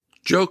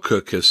Joe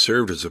Cook has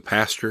served as a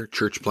pastor,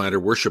 church planter,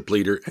 worship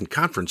leader, and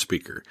conference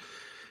speaker.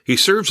 He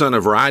serves on a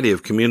variety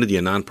of community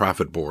and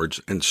nonprofit boards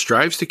and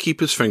strives to keep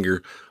his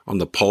finger on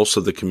the pulse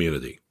of the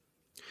community.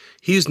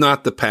 He's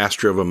not the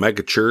pastor of a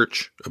mega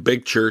church, a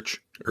big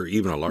church, or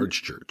even a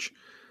large church.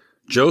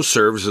 Joe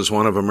serves as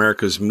one of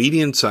America's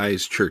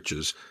median-sized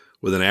churches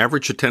with an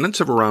average attendance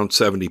of around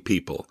 70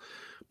 people.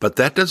 But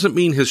that doesn't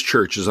mean his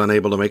church is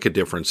unable to make a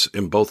difference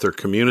in both their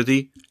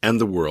community and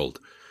the world.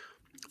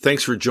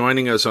 Thanks for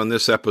joining us on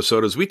this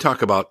episode as we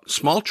talk about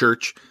small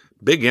church,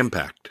 big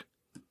impact.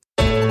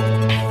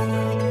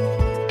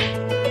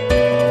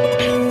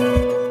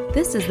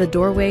 This is the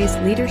Doorways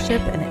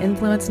Leadership and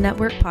Influence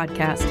Network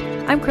podcast.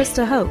 I'm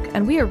Krista Hoke,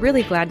 and we are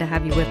really glad to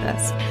have you with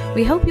us.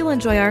 We hope you'll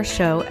enjoy our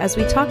show as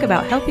we talk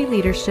about healthy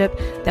leadership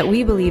that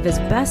we believe is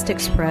best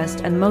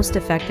expressed and most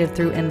effective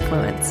through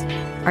influence.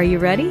 Are you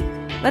ready?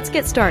 Let's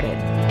get started.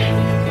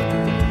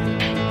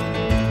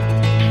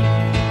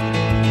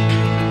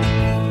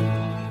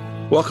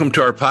 Welcome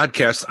to our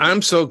podcast.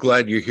 I'm so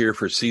glad you're here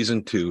for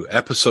Season 2,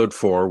 Episode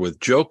 4 with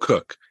Joe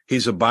Cook.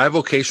 He's a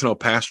bivocational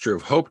pastor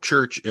of Hope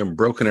Church in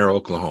Broken Arrow,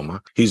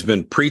 Oklahoma. He's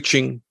been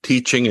preaching,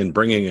 teaching, and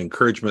bringing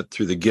encouragement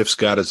through the gifts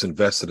God has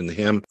invested in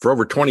him for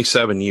over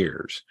 27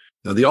 years.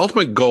 Now, the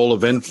ultimate goal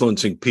of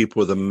influencing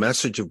people with a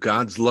message of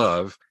God's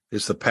love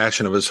is the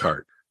passion of his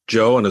heart.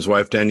 Joe and his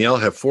wife Danielle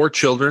have 4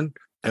 children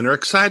and are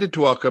excited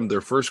to welcome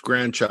their first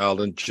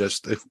grandchild in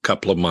just a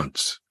couple of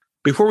months.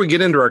 Before we get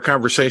into our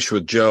conversation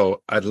with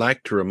Joe, I'd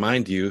like to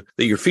remind you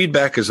that your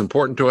feedback is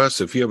important to us.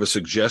 If you have a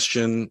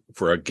suggestion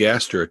for a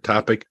guest or a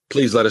topic,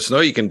 please let us know.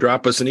 You can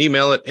drop us an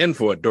email at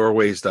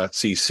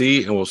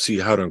info@doorways.cc, and we'll see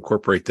how to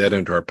incorporate that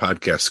into our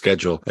podcast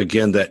schedule.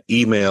 Again, that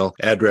email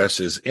address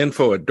is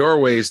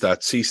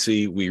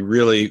info@doorways.cc. We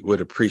really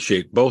would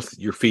appreciate both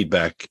your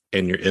feedback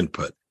and your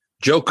input.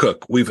 Joe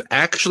Cook, we've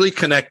actually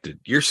connected.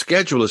 Your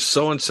schedule is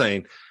so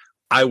insane.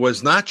 I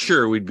was not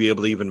sure we'd be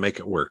able to even make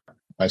it work.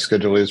 My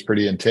schedule is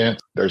pretty intense.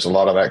 There's a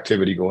lot of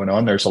activity going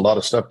on. There's a lot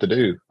of stuff to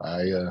do.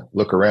 I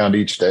look around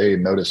each day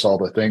and notice all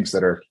the things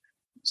that are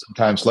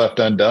sometimes left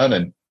undone.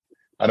 And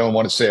I don't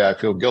want to say I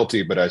feel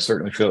guilty, but I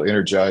certainly feel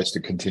energized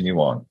to continue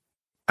on.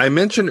 I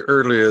mentioned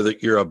earlier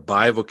that you're a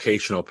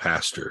bivocational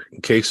pastor.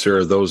 In case there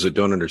are those that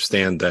don't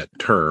understand that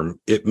term,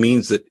 it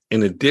means that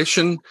in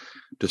addition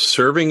to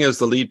serving as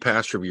the lead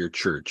pastor of your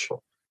church,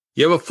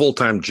 you have a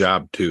full-time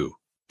job too.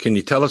 Can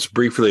you tell us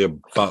briefly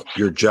about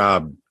your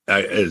job,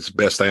 as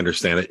best I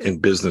understand it, in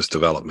business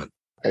development?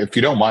 If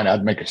you don't mind,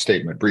 I'd make a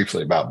statement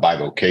briefly about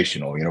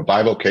bivocational.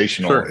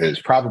 Bivocational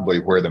is probably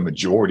where the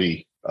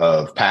majority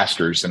of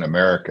pastors in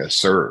America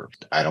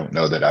served. I don't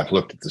know that I've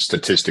looked at the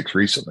statistics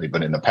recently,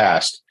 but in the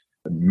past,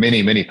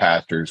 many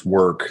pastors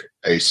work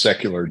a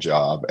secular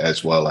job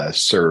as well as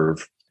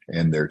serve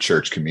in their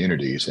church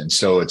communities. And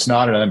so it's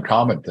not an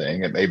uncommon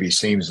thing. It maybe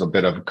seems a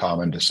bit of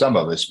common to some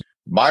of us.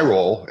 My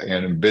role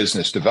in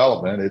business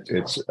development,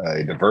 it's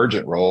a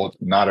divergent role,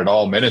 not at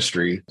all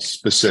ministry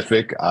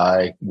specific.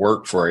 I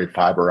work for a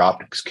fiber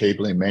optics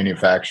cabling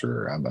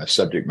manufacturer. I'm a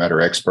subject matter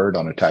expert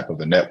on a type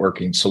of a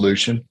networking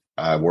solution.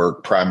 I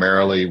work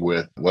primarily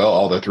with,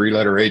 all the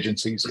 3-letter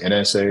agencies,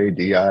 NSA,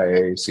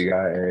 DIA,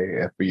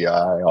 CIA,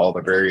 FBI, all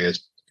the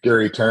various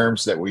scary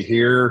terms that we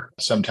hear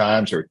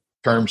sometimes, or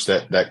terms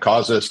that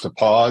cause us to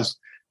pause.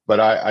 But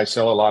I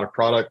sell a lot of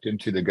product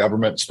into the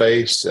government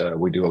space.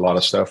 We do a lot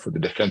of stuff for the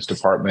Defense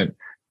Department,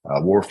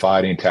 war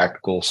fighting,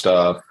 tactical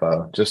stuff,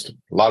 just a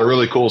lot of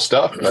really cool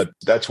stuff. But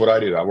that's what I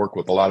do. I work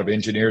with a lot of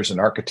engineers and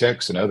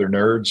architects and other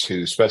nerds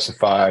who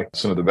specify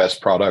some of the best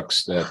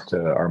products that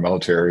our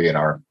military and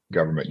our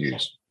government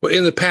use. Well,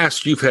 in the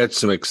past, you've had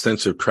some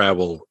extensive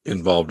travel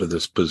involved in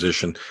this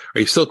position.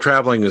 Are you still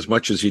traveling as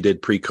much as you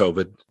did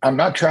pre-COVID? I'm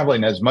not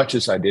traveling as much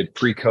as I did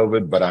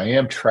pre-COVID, but I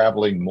am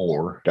traveling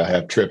more. I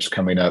have trips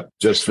coming up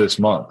just this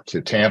month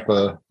to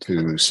Tampa,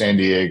 to San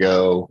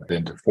Diego,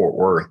 then to Fort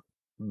Worth.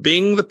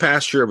 Being the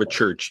pastor of a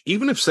church,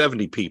 even if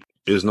 70 people,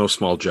 is no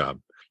small job.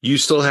 You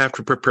still have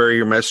to prepare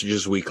your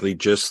messages weekly,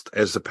 just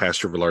as the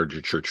pastor of a larger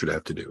church would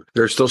have to do.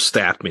 There are still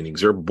staff meetings,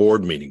 there are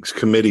board meetings,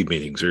 committee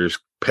meetings, there's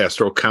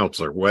pastoral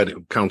counseling,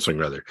 weddings,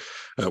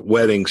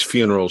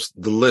 funerals.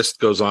 The list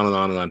goes on and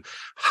on and on.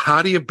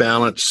 How do you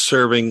balance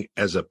serving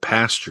as a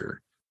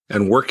pastor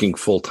and working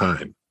full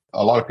time?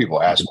 A lot of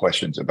people ask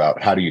questions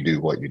about how do you do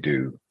what you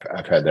do?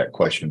 I've had that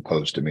question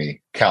posed to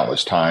me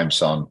countless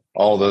times on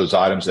all those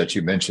items that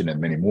you mentioned and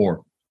many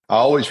more. I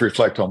always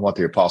reflect on what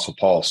the Apostle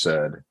Paul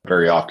said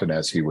very often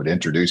as he would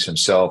introduce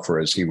himself or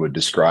as he would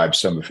describe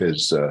some of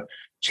his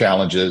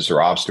challenges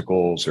or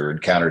obstacles or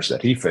encounters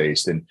that he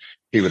faced. And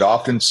he would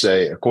often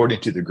say,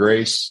 according to the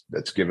grace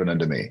that's given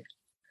unto me.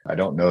 I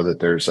don't know that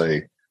there's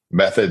a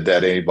method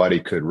that anybody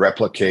could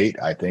replicate.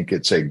 I think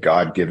it's a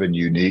God-given,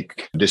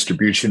 unique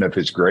distribution of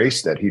his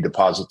grace that he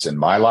deposits in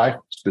my life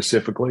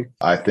specifically.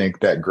 I think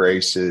that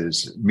grace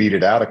is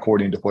meted out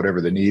according to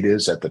whatever the need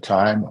is at the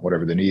time,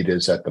 whatever the need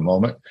is at the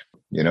moment.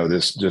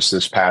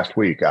 This past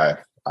week,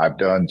 I've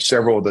done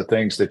several of the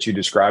things that you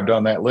described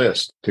on that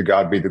list. To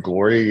God be the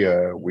glory.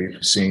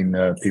 We've seen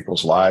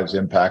people's lives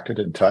impacted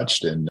and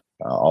touched, and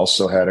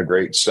Also had a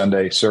great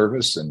Sunday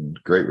service and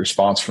great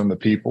response from the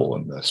people,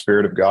 and the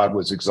Spirit of God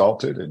was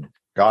exalted and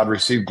God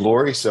received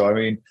glory. So, I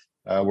mean,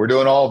 we're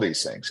doing all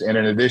these things. And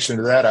in addition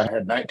to that, I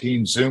had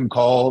 19 Zoom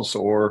calls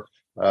or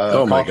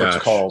conference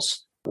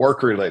calls,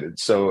 work related.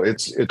 So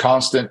it's a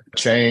constant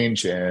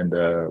change and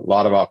a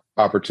lot of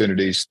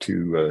opportunities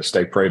to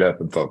stay prayed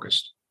up and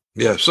focused.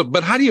 Yeah. So,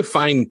 but how do you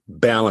find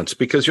balance?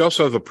 Because you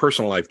also have a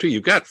personal life too.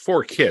 You've got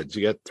 4 kids.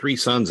 You got 3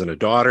 sons and a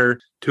daughter.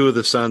 2 of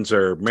the sons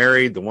are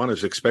married. The one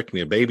is expecting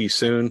a baby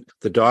soon.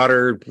 The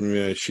daughter,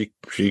 she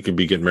could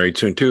be getting married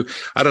soon too.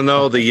 I don't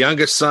know. The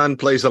youngest son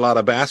plays a lot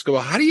of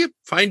basketball. How do you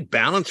find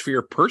balance for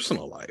your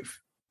personal life?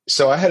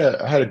 So I had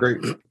a great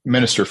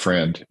minister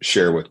friend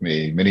share with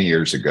me many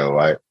years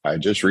ago. I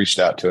just reached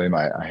out to him.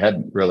 I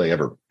hadn't really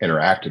ever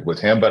interacted with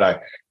him, but I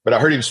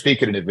heard him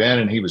speak at an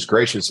event, and he was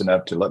gracious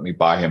enough to let me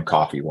buy him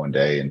coffee one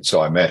day. And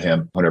so I met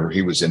him whenever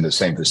he was in the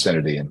same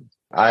vicinity, and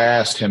I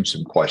asked him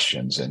some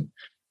questions,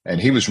 and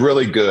he was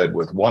really good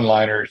with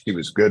one-liners. He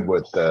was good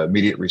with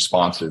immediate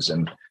responses.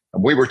 And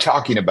we were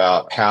talking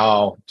about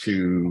how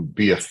to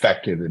be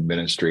effective in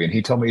ministry. And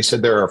he told me, he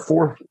said, there are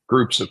 4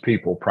 groups of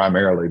people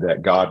primarily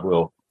that God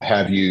will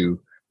have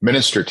you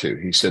minister to.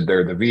 He said,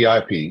 they're the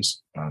VIPs,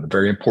 the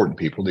very important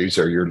people. These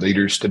are your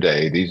leaders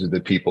today. These are the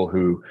people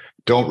who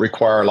don't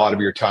require a lot of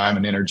your time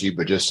and energy,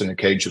 but just an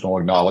occasional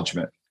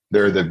acknowledgement.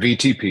 They're the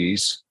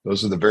VTPs.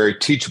 Those are the very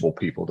teachable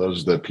people.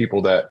 Those are the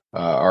people that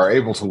are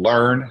able to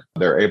learn.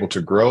 They're able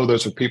to grow.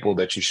 Those are people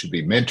that you should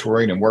be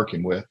mentoring and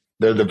working with.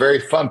 They're the very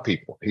fun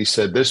people. He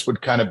said this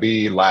would kind of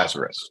be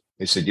Lazarus.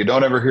 He said, you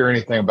don't ever hear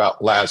anything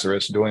about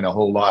Lazarus doing a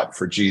whole lot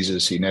for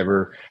Jesus. He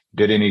never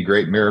did any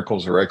great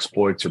miracles or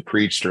exploits or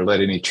preached or led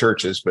any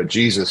churches, but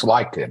Jesus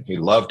liked him. He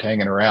loved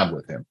hanging around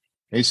with him.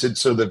 He said,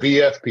 so the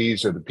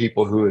VFPs are the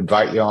people who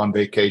invite you on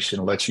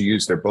vacation, let you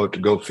use their boat to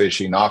go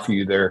fishing, offer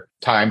you their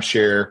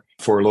timeshare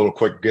for a little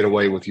quick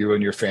getaway with you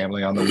and your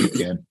family on the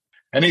weekend.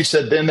 And he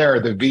said, then there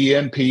are the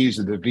VNPs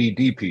or the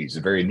VDPs,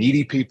 the very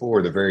needy people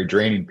or the very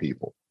draining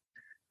people.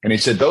 And he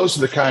said, those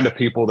are the kind of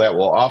people that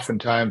will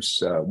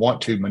oftentimes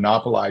want to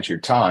monopolize your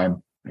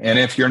time. And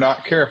if you're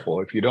not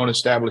careful, if you don't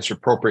establish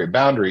appropriate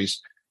boundaries,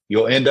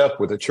 you'll end up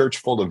with a church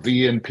full of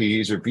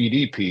VNPs or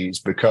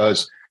VDPs,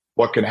 because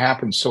what can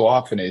happen so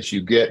often is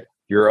you get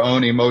your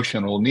own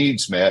emotional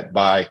needs met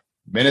by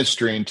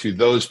ministering to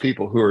those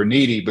people who are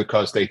needy,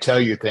 because they tell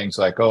you things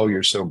like, oh,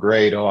 you're so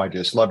great. Oh, I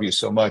just love you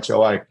so much.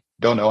 Oh, I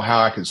don't know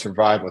how I can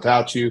survive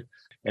without you.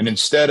 And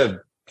instead of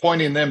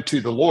pointing them to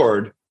the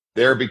Lord,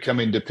 they're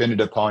becoming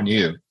dependent upon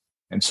you.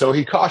 And so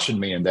he cautioned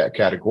me in that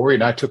category,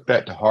 and I took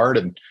that to heart.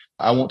 And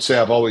I won't say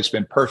I've always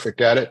been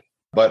perfect at it,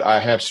 but I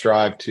have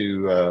strived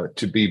to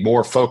be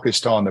more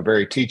focused on the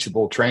very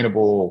teachable,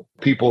 trainable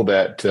people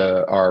that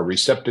are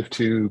receptive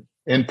to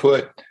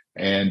input,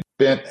 and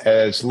spent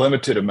as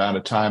limited amount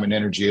of time and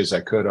energy as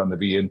I could on the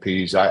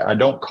VNPs. I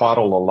don't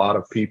coddle a lot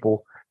of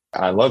people.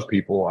 I love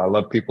people. I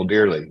love people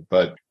dearly.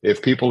 But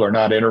if people are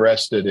not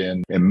interested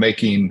in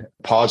making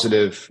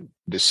positive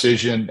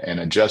decision and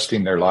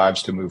adjusting their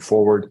lives to move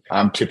forward,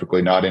 I'm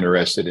typically not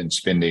interested in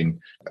spending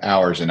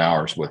hours and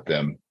hours with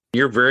them.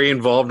 You're very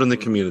involved in the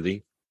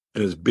community,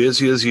 and as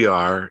busy as you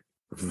are,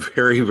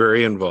 very,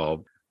 very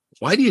involved.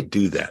 Why do you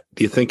do that?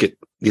 Do you think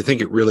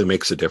it really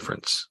makes a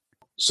difference?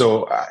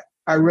 So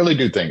I really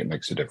do think it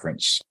makes a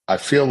difference. I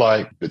feel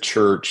like the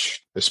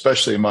church,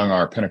 especially among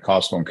our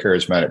Pentecostal and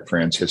charismatic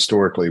friends,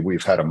 historically,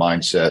 we've had a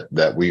mindset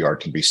that we are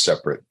to be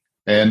separate.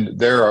 And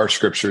there are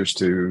scriptures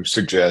to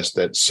suggest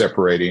that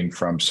separating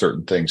from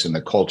certain things in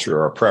the culture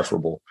are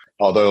preferable.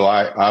 Although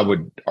I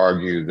would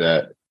argue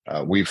that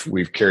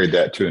we've carried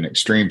that to an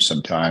extreme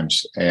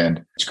sometimes,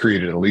 and it's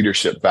created a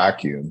leadership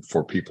vacuum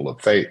for people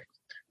of faith.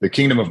 The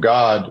kingdom of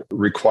God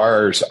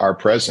requires our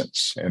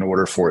presence in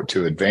order for it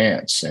to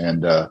advance.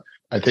 And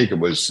I think it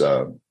was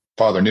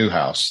Father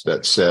Newhouse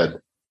that said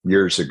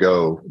years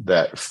ago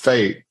that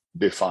faith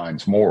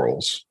defines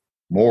morals,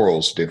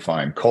 morals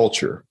define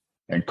culture,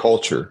 and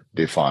culture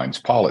defines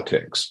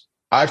politics.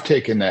 I've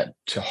taken that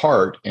to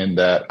heart in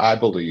that I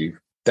believe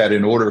that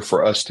in order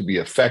for us to be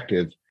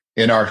effective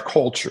in our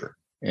culture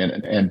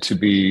and to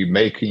be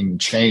making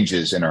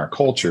changes in our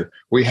culture,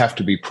 we have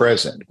to be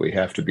present. We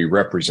have to be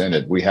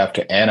represented. We have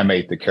to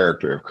animate the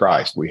character of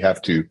Christ. We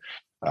have to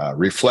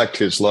reflect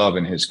his love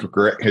and his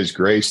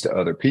grace to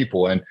other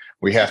people. And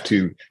we have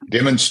to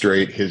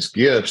demonstrate his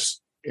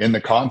gifts in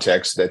the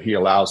context that he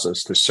allows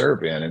us to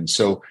serve in. And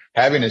so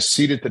having a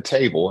seat at the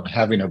table and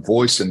having a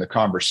voice in the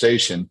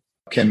conversation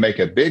can make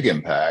a big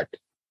impact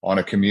on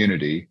a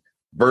community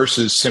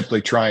versus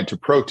simply trying to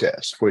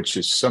protest, which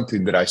is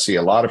something that I see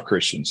a lot of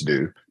Christians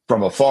do.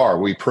 From afar,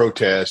 we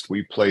protest,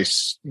 we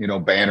place,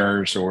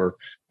 banners, or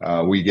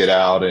we get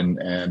out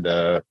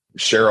and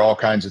share all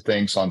kinds of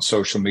things on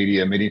social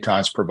media, many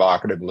times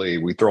provocatively.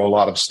 We throw a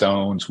lot of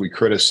stones, we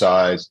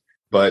criticize,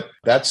 but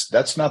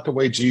that's not the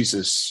way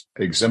Jesus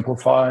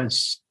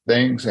exemplifies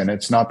things, and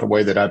it's not the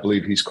way that I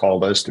believe he's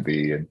called us to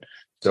be. And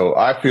so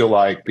I feel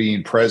like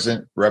being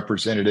present,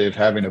 representative,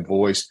 having a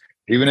voice,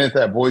 even if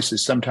that voice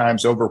is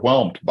sometimes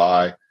overwhelmed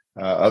by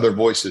other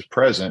voices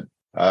present,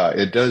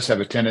 it does have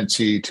a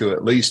tendency to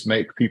at least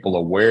make people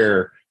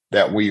aware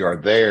that we are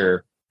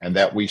there and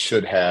that we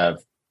should have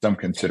some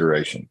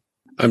consideration.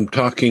 I'm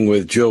talking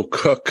with Joe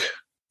Cook,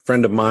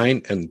 friend of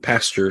mine and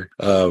pastor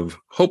of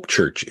Hope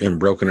Church in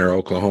Broken Arrow,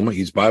 Oklahoma.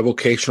 He's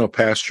bivocational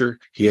pastor.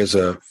 He has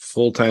a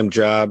full-time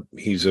job.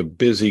 He's a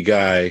busy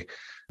guy,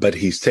 but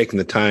he's taken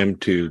the time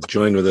to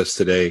join with us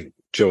today.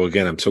 Joe,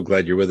 again, I'm so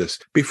glad you're with us.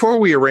 Before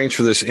we arranged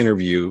for this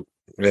interview,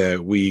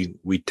 we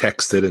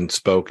texted and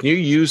spoke. You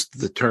used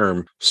the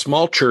term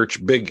small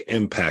church, big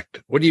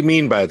impact. What do you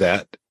mean by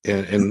that?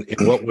 And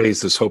in what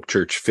ways does Hope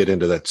Church fit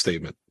into that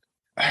statement?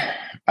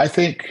 I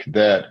think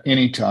that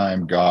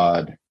anytime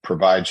God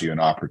provides you an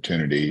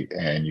opportunity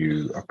and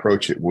you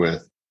approach it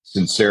with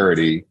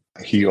sincerity,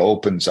 he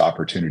opens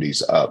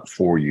opportunities up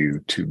for you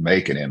to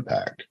make an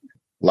impact.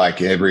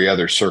 Like every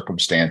other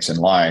circumstance in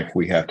life,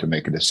 we have to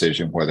make a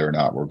decision whether or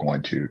not we're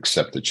going to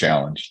accept the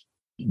challenge.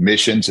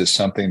 Missions is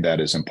something that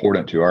is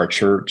important to our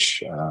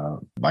church.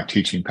 My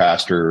teaching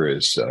pastor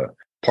is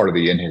part of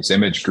the In His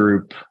Image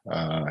group.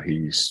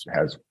 He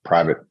has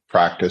private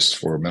practice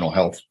for a mental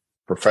health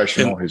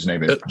professional. His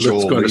name is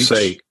Joel going Leach. To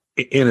say,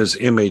 In His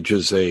Image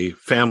is a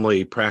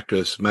family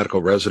practice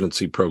medical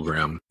residency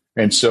program.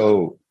 And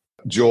so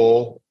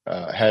Joel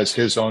has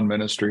his own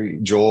ministry.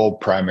 Joel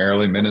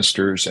primarily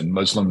ministers in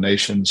Muslim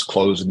nations,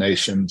 closed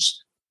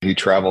nations. He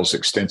travels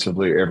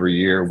extensively every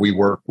year. We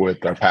work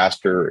with our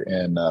pastor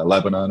in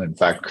Lebanon. In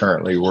fact,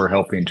 currently we're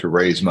helping to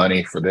raise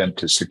money for them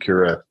to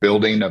secure a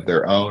building of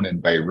their own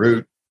in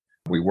Beirut.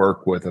 We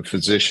work with a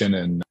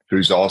physician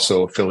who's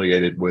also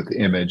affiliated with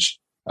Image,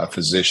 a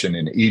physician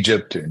in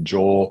Egypt, and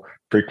Joel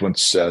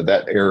frequents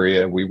that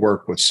area. We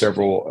work with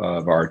several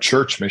of our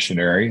church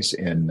missionaries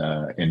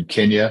in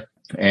Kenya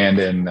and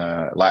in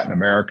Latin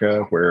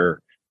America, where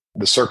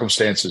the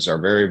circumstances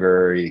are very,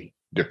 very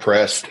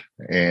depressed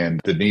and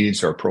the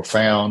needs are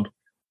profound.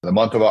 The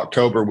month of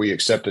October, we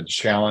accepted the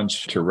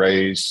challenge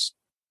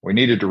we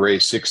needed to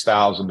raise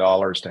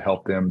 $6,000 to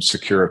help them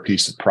secure a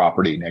piece of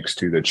property next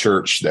to the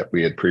church that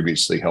we had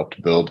previously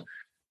helped build.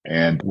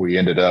 And we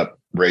ended up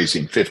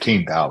raising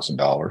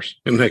 $15,000.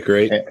 Isn't that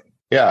great?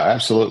 Yeah,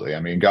 absolutely. I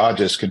mean, God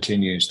just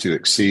continues to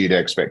exceed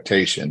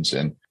expectations.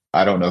 And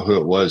I don't know who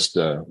it was.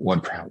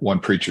 One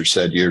preacher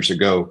said years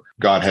ago,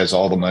 God has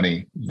all the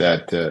money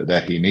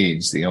that he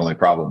needs. The only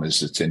problem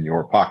is it's in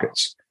your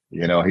pockets.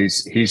 You know,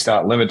 he's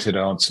not limited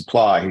on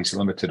supply. He's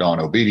limited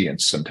on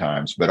obedience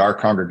sometimes. But our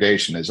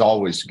congregation is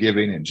always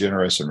giving and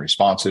generous and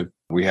responsive.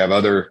 We have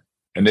other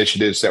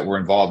initiatives that we're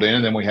involved in.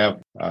 And then we have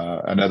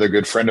another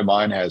good friend of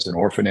mine has an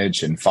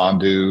orphanage in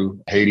Fondue,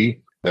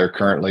 Haiti. They're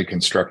currently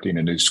constructing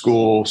a new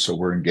school. So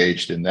we're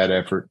engaged in that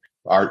effort.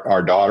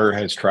 Our daughter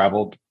has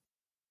traveled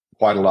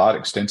quite a lot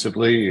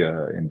extensively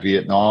in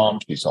Vietnam.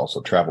 She's also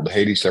traveled to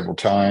Haiti several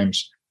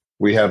times.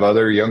 We have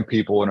other young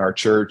people in our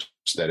church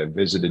that have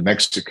visited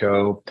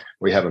Mexico.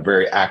 We have a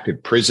very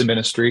active prison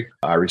ministry.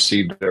 I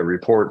received a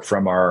report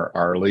from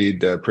our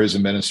lead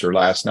prison minister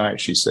last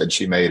night. She said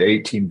she made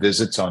 18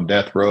 visits on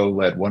death row,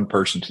 led one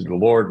person to the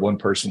Lord. One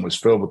person was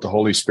filled with the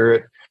Holy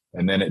Spirit.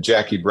 And then at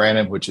Jackie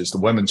Branham, which is the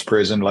women's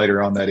prison,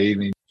 later on that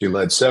evening, she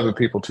led 7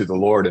 people to the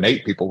Lord and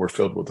 8 people were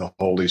filled with the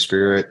Holy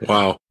Spirit.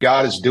 Wow.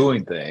 God is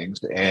doing things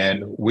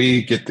and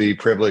we get the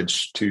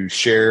privilege to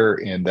share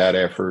in that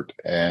effort.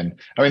 And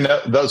I mean,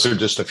 those are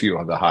just a few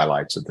of the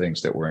highlights of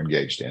things that we're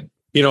engaged in.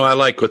 You know, I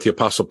like what the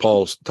Apostle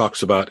Paul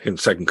talks about in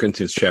 2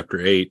 Corinthians chapter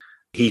 8.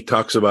 He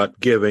talks about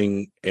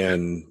giving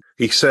and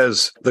he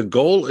says the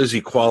goal is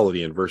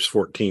equality in verse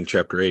 14,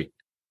 chapter 8.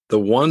 The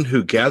one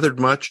who gathered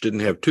much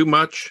didn't have too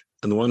much.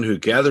 And the one who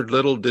gathered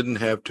little didn't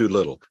have too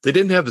little. They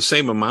didn't have the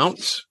same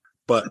amounts,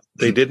 but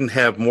they didn't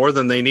have more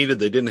than they needed.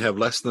 They didn't have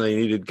less than they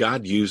needed.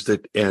 God used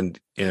it and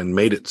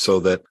made it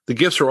so that the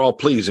gifts are all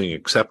pleasing,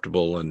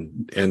 acceptable,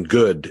 and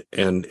good,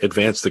 and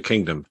advance the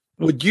kingdom.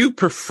 Would you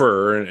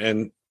prefer,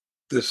 and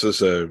this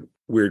is a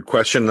weird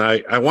question,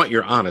 I want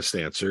your honest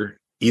answer.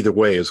 Either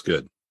way is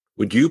good.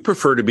 Would you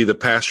prefer to be the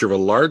pastor of a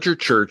larger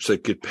church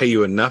that could pay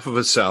you enough of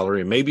a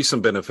salary and maybe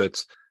some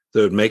benefits that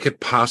would make it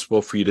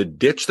possible for you to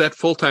ditch that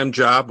full-time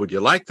job? Would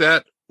you like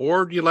that?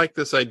 Or do you like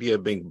this idea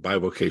of being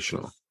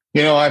bivocational?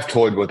 You know, I've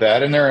toyed with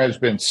that, and there has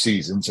been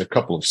a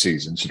couple of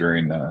seasons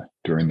during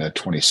the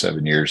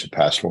 27 years of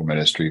pastoral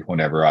ministry,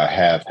 whenever I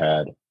have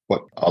had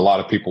what a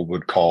lot of people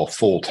would call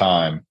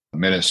full-time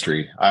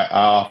ministry. I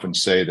often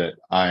say that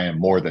I am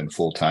more than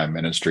full-time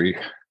ministry.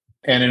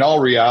 And in all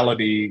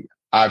reality,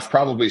 I've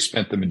probably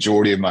spent the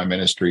majority of my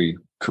ministry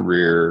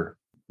career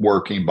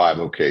working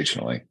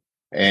bivocationally.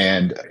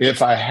 And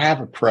if I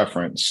have a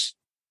preference,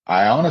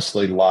 I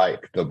honestly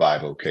like the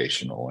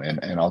bivocational.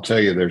 And I'll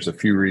tell you, there's a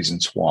few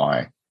reasons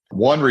why.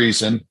 One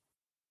reason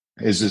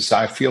is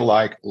I feel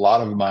like a lot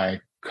of my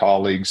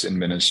colleagues in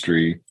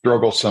ministry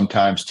struggle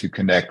sometimes to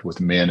connect with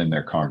men in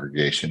their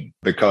congregation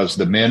because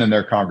the men in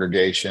their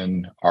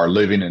congregation are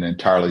living an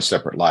entirely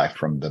separate life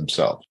from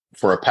themselves.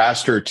 For a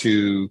pastor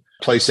to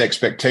place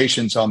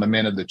expectations on the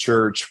men of the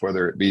church,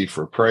 whether it be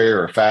for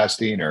prayer or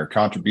fasting or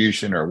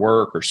contribution or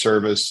work or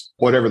service,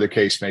 whatever the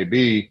case may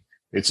be,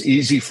 it's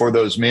easy for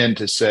those men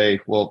to say,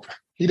 well,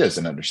 He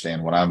doesn't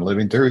understand what I'm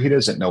living through. He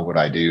doesn't know what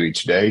I do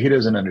each day. He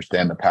doesn't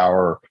understand the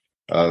power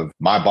of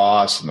my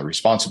boss and the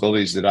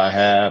responsibilities that I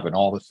have and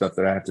all the stuff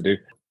that I have to do.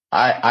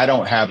 I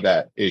don't have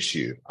that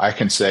issue. I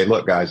can say,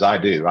 look, guys, I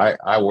do.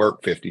 I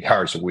work 50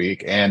 hours a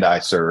week, and I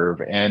serve,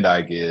 and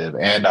I give,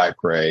 and I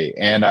pray,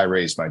 and I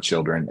raise my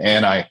children,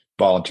 and I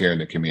volunteer in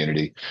the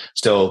community.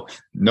 So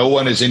no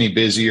one is any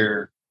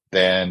busier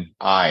than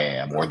I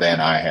am or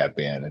than I have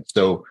been. And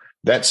so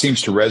that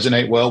seems to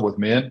resonate well with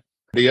men.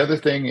 The other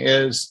thing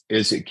is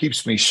it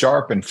keeps me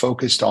sharp and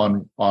focused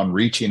on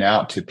reaching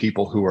out to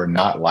people who are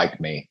not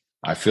like me.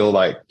 I feel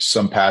like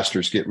some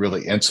pastors get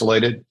really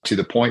insulated to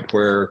the point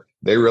where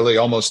they really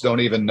almost don't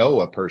even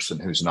know a person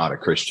who's not a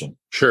Christian.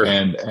 Sure.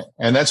 And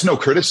that's no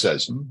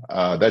criticism.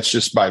 That's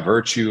just by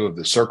virtue of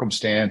the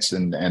circumstance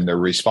and their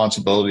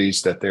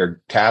responsibilities that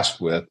they're tasked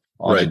with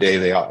on a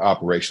daily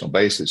operational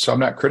basis. So I'm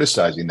not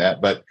criticizing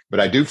that, but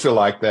I do feel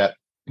like that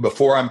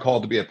before I'm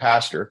called to be a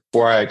pastor,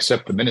 before I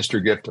accept the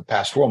ministry gift of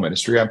pastoral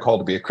ministry, I'm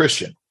called to be a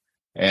Christian.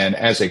 And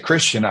as a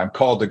Christian, I'm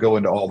called to go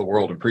into all the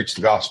world and preach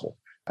the gospel.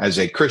 As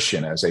a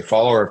Christian, as a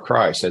follower of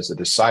Christ, as a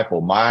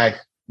disciple, my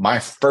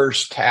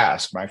first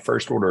task, my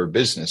first order of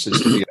business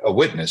is to be a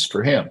witness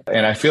for him.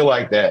 And I feel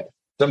like that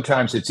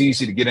sometimes it's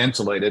easy to get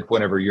insulated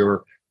whenever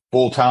you're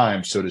full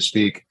time, so to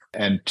speak,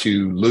 and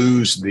to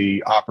lose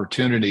the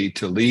opportunity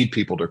to lead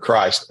people to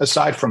Christ,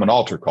 aside from an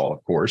altar call,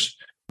 of course,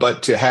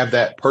 but to have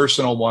that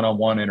personal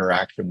one-on-one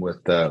interaction with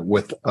a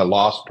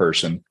lost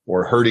person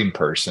or hurting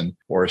person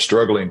or a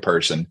struggling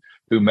person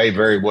who may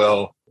very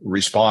well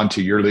respond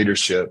to your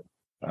leadership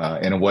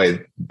in a way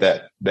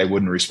that they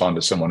wouldn't respond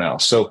to someone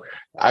else. So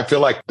I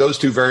feel like those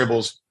two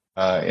variables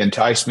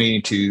entice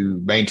me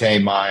to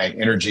maintain my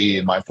energy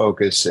and my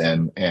focus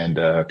and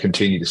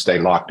continue to stay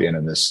locked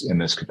in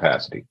this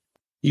capacity.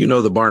 You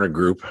know, the Barna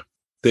Group,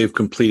 they've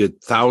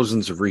completed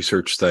thousands of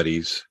research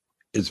studies.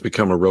 It's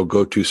become a real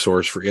go-to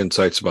source for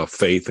insights about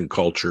faith and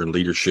culture and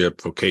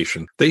leadership,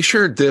 vocation. They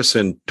shared this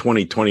in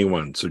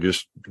 2021, so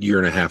just a year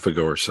and a half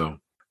ago or so.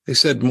 They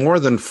said more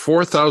than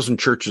 4,000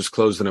 churches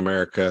closed in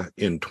America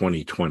in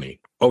 2020.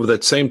 Over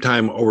that same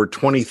time, over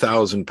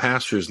 20,000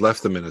 pastors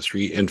left the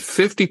ministry, and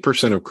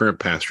 50% of current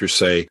pastors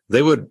say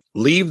they would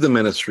leave the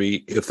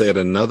ministry if they had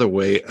another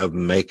way of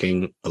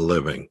making a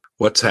living.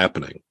 What's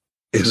happening?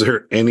 Is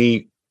there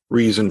any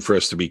reason for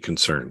us to be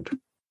concerned?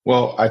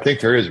 Well, I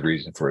think there is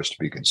reason for us to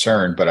be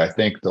concerned, but I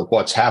think that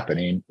what's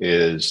happening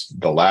is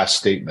the last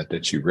statement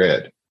that you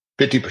read.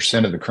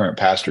 50% of the current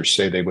pastors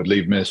say they would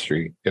leave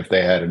ministry if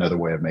they had another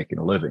way of making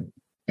a living.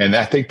 And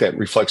I think that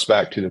reflects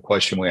back to the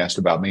question we asked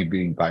about me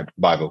being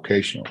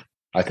bivocational.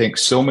 I think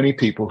so many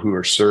people who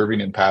are serving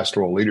in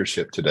pastoral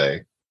leadership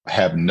today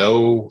have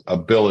no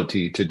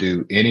ability to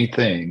do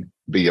anything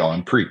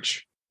beyond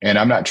preach. And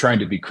I'm not trying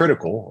to be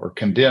critical or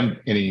condemn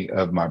any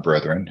of my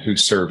brethren who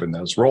serve in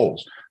those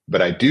roles.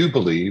 But I do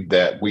believe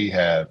that we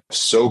have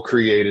so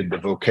created the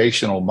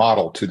vocational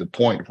model to the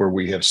point where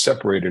we have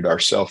separated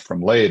ourselves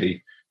from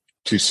laity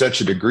to such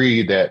a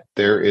degree that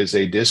there is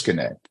a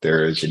disconnect.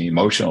 There is an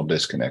emotional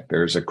disconnect.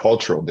 There is a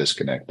cultural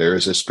disconnect. There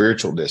is a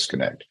spiritual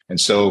disconnect. And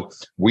so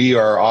we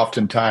are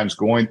oftentimes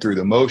going through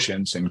the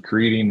motions and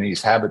creating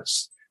these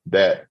habits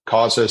that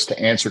cause us to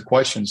answer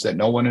questions that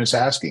no one is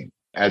asking.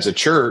 As a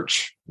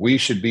church, we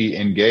should be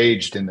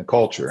engaged in the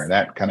culture. And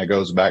that kind of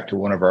goes back to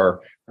one of our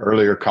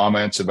earlier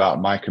comments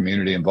about my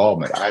community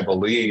involvement. I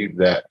believe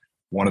that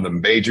one of the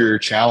major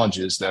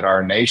challenges that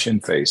our nation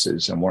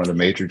faces and one of the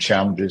major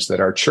challenges that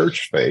our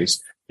church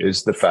face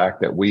is the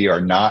fact that we are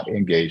not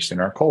engaged in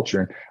our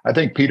culture. And I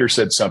think Peter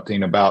said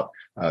something about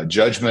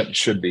judgment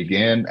should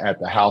begin at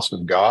the house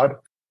of God.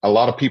 A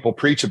lot of people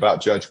preach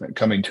about judgment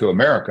coming to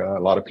America.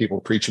 A lot of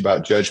people preach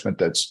about judgment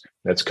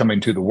that's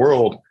coming to the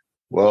world.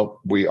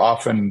 Well, we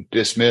often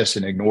dismiss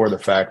and ignore the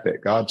fact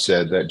that God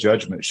said that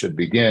judgment should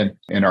begin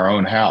in our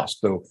own house.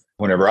 So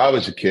whenever I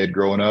was a kid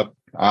growing up,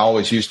 I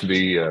always used to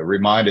be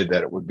reminded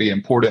that it would be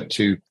important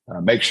to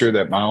make sure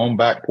that my own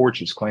back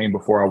porch is clean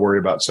before I worry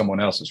about someone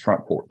else's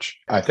front porch.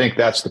 I think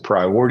that's the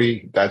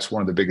priority. That's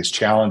one of the biggest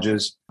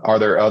challenges. Are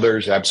there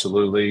others?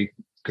 Absolutely.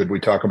 Could we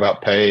talk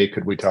about pay?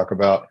 Could we talk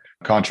about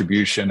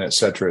contribution, et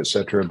cetera, et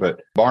cetera? But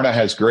Barna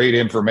has great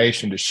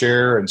information to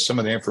share, and some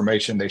of the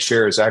information they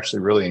share is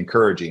actually really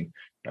encouraging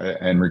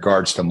in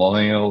regards to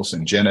millennials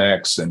and Gen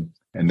X and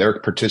their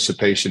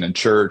participation in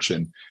church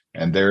and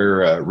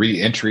their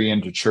re-entry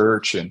into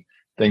church and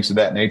things of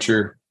that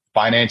nature.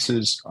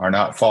 Finances are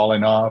not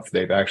falling off.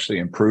 They've actually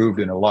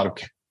improved in a lot of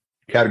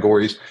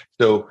categories.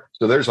 So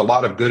there's a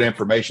lot of good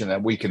information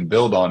that we can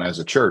build on as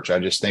a church. I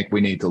just think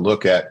we need to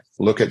look at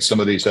some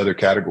of these other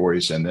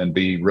categories and then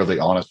be really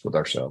honest with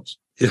ourselves.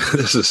 Yeah,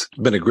 this has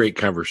been a great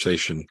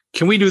conversation.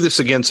 Can we do this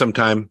again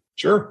sometime?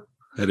 Sure.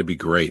 That'd be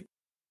great.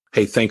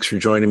 Hey, thanks for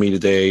joining me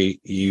today.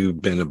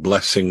 You've been a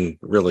blessing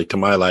really to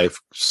my life.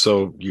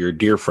 So you're a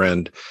dear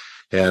friend.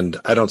 And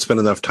I don't spend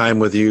enough time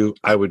with you.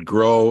 I would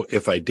grow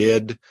if I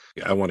did.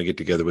 I want to get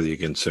together with you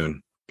again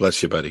soon.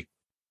 Bless you, buddy.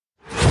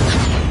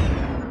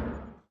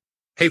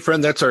 Hey,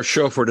 friend, that's our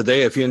show for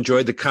today. If you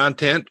enjoyed the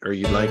content or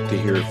you'd like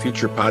to hear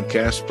future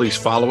podcasts, please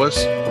follow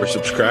us or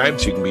subscribe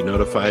so you can be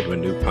notified when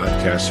new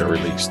podcasts are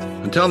released.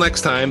 Until next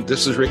time,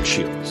 this is Rick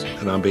Shields.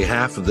 And on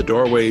behalf of the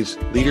Doorways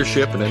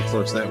Leadership and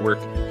Influence Network,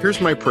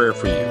 here's my prayer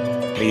for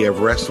you. May you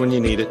have rest when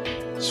you need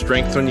it,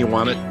 strength when you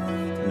want it,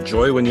 and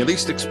joy when you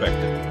least expect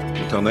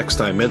it. Until next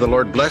time, may the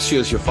Lord bless you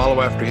as you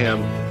follow after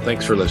him.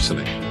 Thanks for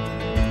listening.